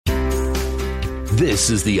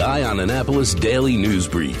This is the Eye on Annapolis Daily News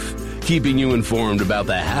Brief, keeping you informed about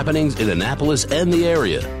the happenings in Annapolis and the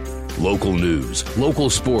area. Local news,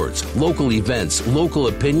 local sports, local events, local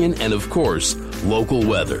opinion, and of course, local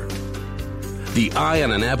weather. The Eye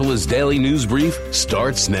on Annapolis Daily News Brief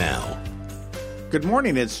starts now. Good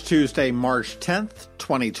morning. It's Tuesday, March 10th,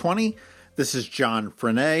 2020. This is John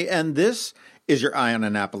Frenaye, and this is your Eye on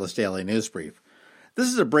Annapolis Daily News Brief. This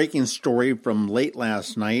is a breaking story from late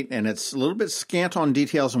last night, and it's a little bit scant on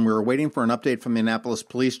details, and we were waiting for an update from the Annapolis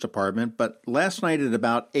Police Department. But last night at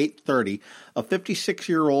about 8:30, a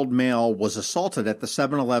 56-year-old male was assaulted at the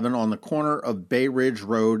 7-Eleven on the corner of Bay Ridge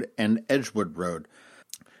Road and Edgewood Road.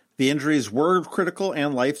 The injuries were critical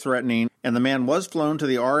and life-threatening, and the man was flown to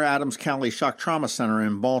the R. Adams County Shock Trauma Center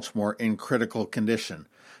in Baltimore in critical condition.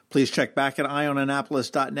 Please check back at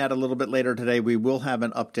eyeonannapolis.net a little bit later today. We will have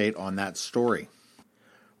an update on that story.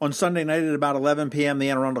 On Sunday night at about 11 p.m., the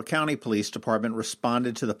Anne Arundel County Police Department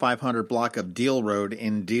responded to the 500 block of DEALE Road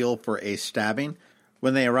in DEALE for a stabbing.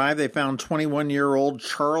 When they arrived, they found 21-year-old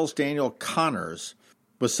Charles Daniel Connors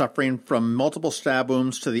was suffering from multiple stab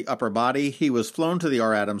wounds to the upper body. He was flown to the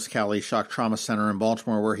R. Adams County Shock Trauma Center in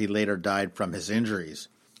Baltimore, where he later died from his injuries.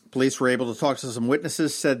 Police were able to talk to some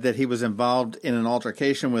witnesses, said that he was involved in an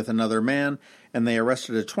altercation with another man, and they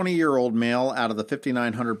arrested a 20-year-old male out of the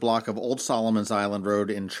 5900 block of Old Solomon's Island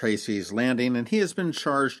Road in Tracy's Landing, and he has been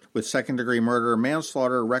charged with second-degree murder,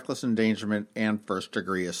 manslaughter, reckless endangerment, and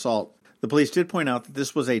first-degree assault. The police did point out that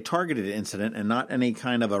this was a targeted incident and not any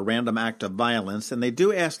kind of a random act of violence, and they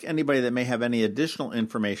do ask anybody that may have any additional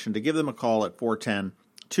information to give them a call at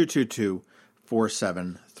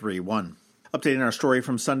 410-222-4731. Updating our story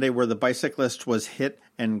from Sunday where the bicyclist was hit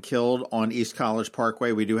and killed on East College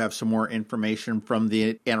Parkway. We do have some more information from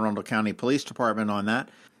the Anne Arundel County Police Department on that.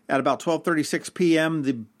 At about 12:36 p.m.,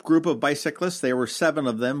 the group of bicyclists, there were 7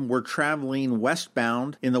 of them, were traveling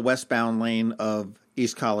westbound in the westbound lane of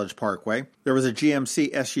East College Parkway. There was a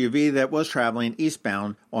GMC SUV that was traveling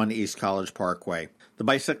eastbound on East College Parkway. The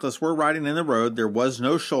bicyclists were riding in the road. There was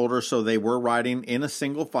no shoulder, so they were riding in a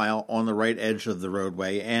single file on the right edge of the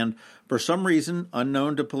roadway. And for some reason,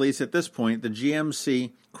 unknown to police at this point, the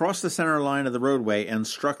GMC crossed the center line of the roadway and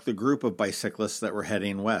struck the group of bicyclists that were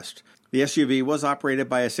heading west. The SUV was operated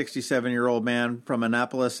by a 67-year-old man from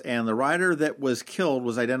Annapolis, and the rider that was killed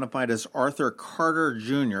was identified as Arthur Carter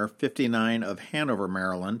Jr., 59, of Hanover,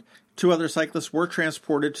 Maryland. 2 other cyclists were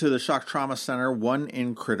transported to the Shock Trauma Center, one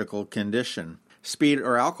in critical condition. Speed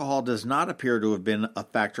or alcohol does not appear to have been a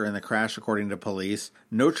factor in the crash, according to police.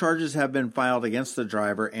 No charges have been filed against the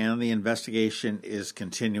driver, and the investigation is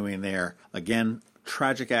continuing there. Again,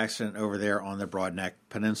 tragic accident over there on the Broadneck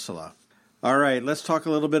Peninsula. All right, let's talk a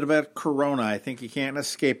little bit about Corona. I think you can't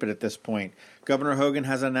escape it at this point. Governor Hogan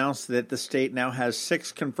has announced that the state now has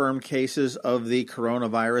 6 confirmed cases of the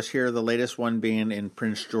coronavirus here, the latest one being in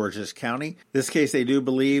Prince George's County. This case, they do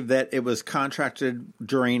believe that it was contracted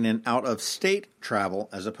during an out-of-state travel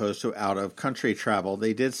as opposed to out-of-country travel.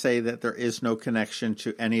 They did say that there is no connection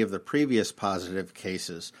to any of the previous positive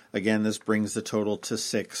cases. Again, this brings the total to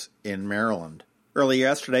 6 in Maryland. Early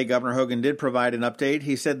yesterday, Governor Hogan did provide an update.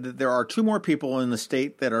 He said that there are 2 more people in the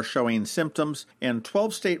state that are showing symptoms, and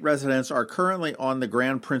 12 state residents are currently on the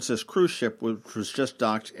Grand Princess cruise ship, which was just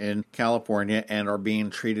docked in California, and are being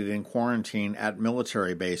treated in quarantine at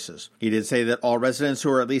military bases. He did say that all residents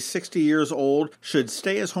who are at least 60 years old should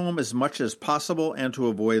stay at home as much as possible and to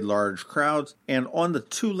avoid large crowds. And on the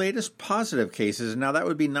 2 latest positive cases, now that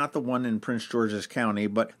would be not the one in Prince George's County,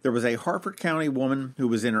 but there was a Harford County woman who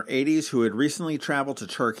was in her 80s who had recently traveled to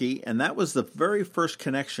Turkey, and that was the very first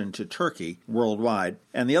connection to Turkey worldwide.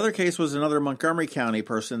 And the other case was another Montgomery County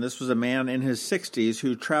person. This was a man in his 60s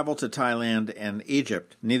who traveled to Thailand and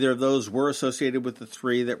Egypt. Neither of those were associated with the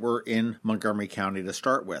 3 that were in Montgomery County to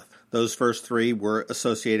start with. Those first 3 were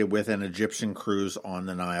associated with an Egyptian cruise on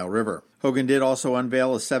the Nile River. Hogan did also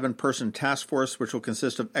unveil a 7-person task force, which will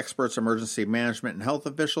consist of experts, emergency management, and health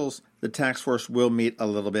officials. The task force will meet a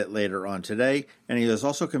little bit later on today, and he is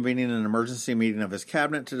also convening an emergency meeting of his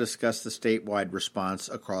cabinet to discuss the statewide response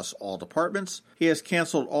across all departments. He has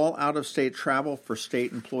canceled all out-of-state travel for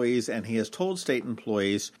state employees, and he has told state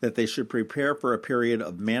employees that they should prepare for a period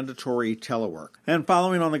of mandatory telework. And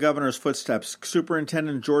following on the governor's footsteps,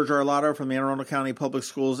 Superintendent George Arlotto from the Anne Arundel County Public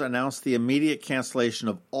Schools announced the immediate cancellation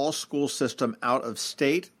of all school system out of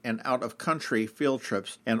state and out of country field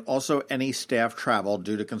trips, and also any staff travel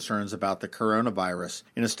due to concerns about the coronavirus.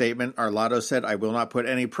 In a statement, Arlotto said, "I will not put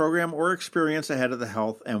any program or experience ahead of the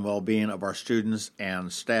health and well-being of our students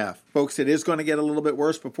and staff." Folks, it is going to get a little bit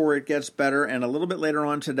worse before it gets better, and a little bit later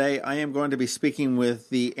on today, I am going to be speaking with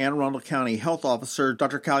the Anne Arundel County Health Officer,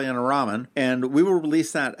 Dr. Kalyanaraman, and we will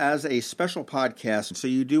release that as a special podcast, so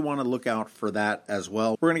you do want to look out for that as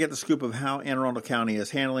well. We're going to get the scoop of how Anne Arundel County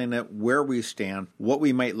is handling it, where we stand, what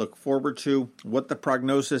we might look forward to, what the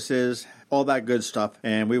prognosis is, all that good stuff,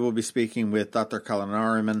 and we will be speaking with Dr.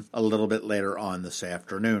 Kalyanaraman a little bit later on this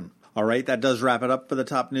afternoon. All right, that does wrap it up for the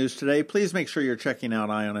top news today. Please make sure you're checking out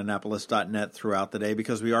EyeOnAnnapolis.net throughout the day,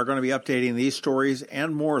 because we are going to be updating these stories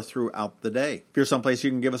and more throughout the day. If you're someplace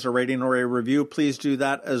you can give us a rating or a review, please do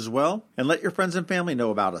that as well. And let your friends and family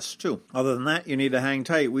know about us, too. Other than that, you need to hang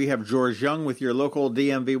tight. We have George Young with your local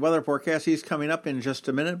DMV weather forecast. He's coming up in just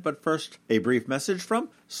a minute. But first, a brief message from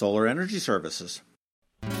Solar Energy Services.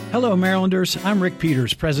 Hello, Marylanders. I'm Rick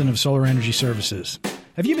Peters, president of Solar Energy Services.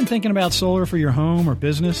 Have you been thinking about solar for your home or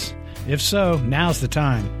business? If so, now's the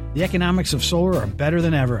time. The economics of solar are better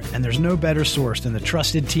than ever, and there's no better source than the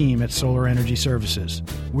trusted team at Solar Energy Services.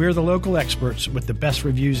 We're the local experts with the best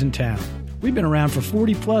reviews in town. We've been around for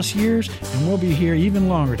 40-plus years, and we'll be here even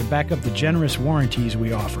longer to back up the generous warranties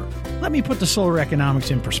we offer. Let me put the solar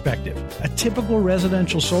economics in perspective. A typical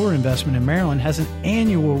residential solar investment in Maryland has an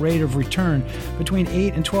annual rate of return between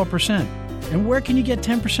 8 and 12%. And where can you get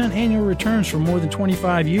 10% annual returns for more than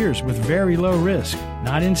 25 years with very low risk?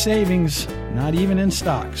 Not in savings, not even in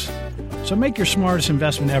stocks. So make your smartest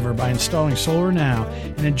investment ever by installing solar now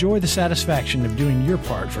and enjoy the satisfaction of doing your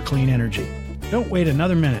part for clean energy. Don't wait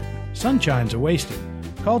another minute. Sunshine's a wasted.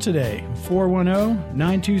 Call today,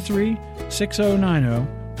 410-923-6090,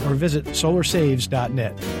 or visit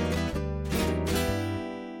solarsaves.net.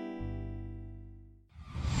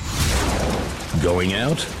 Going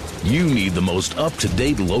out? You need the most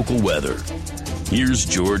up-to-date local weather. Here's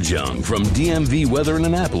George Young from DMV Weather in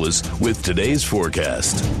Annapolis with today's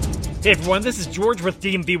forecast. Hey everyone, this is George with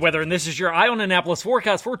DMV Weather, and this is your Eye on Annapolis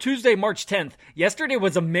forecast for Tuesday, March 10th. Yesterday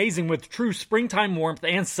was amazing with true springtime warmth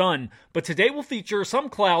and sun, but today will feature some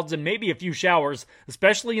clouds and maybe a few showers,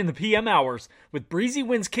 especially in the PM hours, with breezy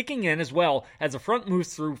winds kicking in as well as a front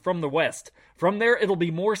moves through from the west. From there, it'll be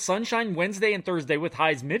more sunshine Wednesday and Thursday with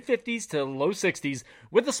highs mid-50s to low 60s,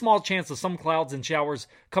 with a small chance of some clouds and showers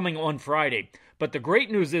coming on Friday. But the great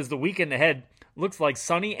news is the weekend ahead looks like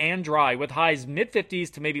sunny and dry with highs mid-50s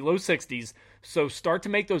to maybe low 60s. So start to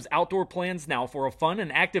make those outdoor plans now for a fun and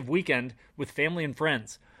active weekend with family and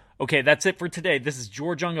friends. Okay, that's it for today. This is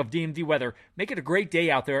George Young of DMV Weather. Make it a great day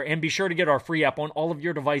out there, and be sure to get our free app on all of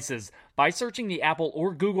your devices by searching the Apple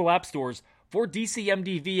or Google App Stores for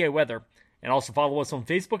DCMDVA Weather. And also follow us on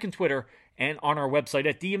Facebook and Twitter and on our website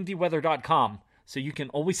at dmdweather.com so you can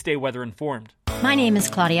always stay weather informed. My name is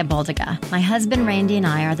Claudia Baldiga. My husband Randy and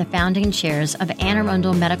I are the founding chairs of Anne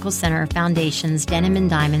Arundel Medical Center Foundation's Denim and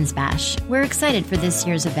Diamonds Bash. We're excited for this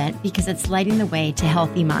year's event because it's lighting the way to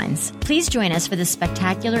healthy minds. Please join us for this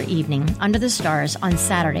spectacular evening under the stars on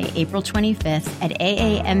Saturday, April 25th at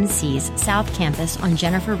AAMC's South Campus on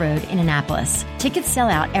Jennifer Road in Annapolis. Tickets sell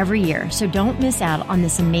out every year, so don't miss out on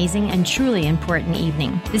this amazing and truly important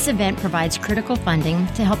evening. This event provides critical funding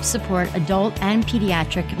to help support adult and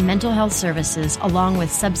pediatric mental health services along with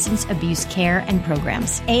substance abuse care and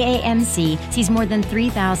programs. AAMC sees more than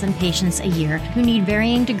 3,000 patients a year who need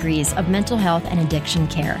varying degrees of mental health and addiction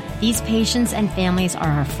care. These patients and families are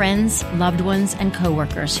our friends, loved ones, and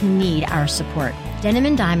coworkers who need our support. Denim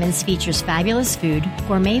and Diamonds features fabulous food,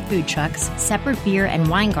 gourmet food trucks, separate beer and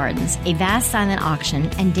wine gardens, a vast silent auction,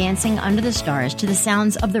 and dancing under the stars to the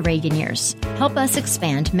sounds of the Reagan years. Help us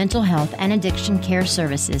expand mental health and addiction care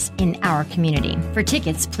services in our community. For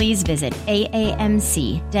tickets, please visit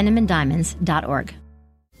aamcdenimanddiamonds.org.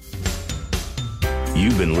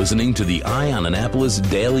 You've been listening to the Eye on Annapolis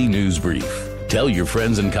Daily News Brief. Tell your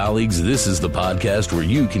friends and colleagues this is the podcast where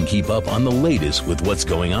you can keep up on the latest with what's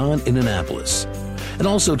going on in Annapolis. And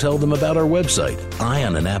also tell them about our website,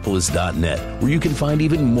 EyeOnAnnapolis.net, where you can find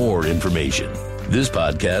even more information. This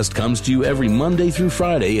podcast comes to you every Monday through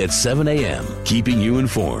Friday at 7 a.m., keeping you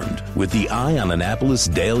informed with the Eye on Annapolis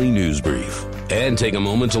Daily News Brief. And take a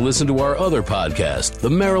moment to listen to our other podcast, The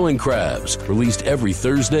Maryland Crabs, released every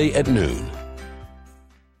Thursday at noon.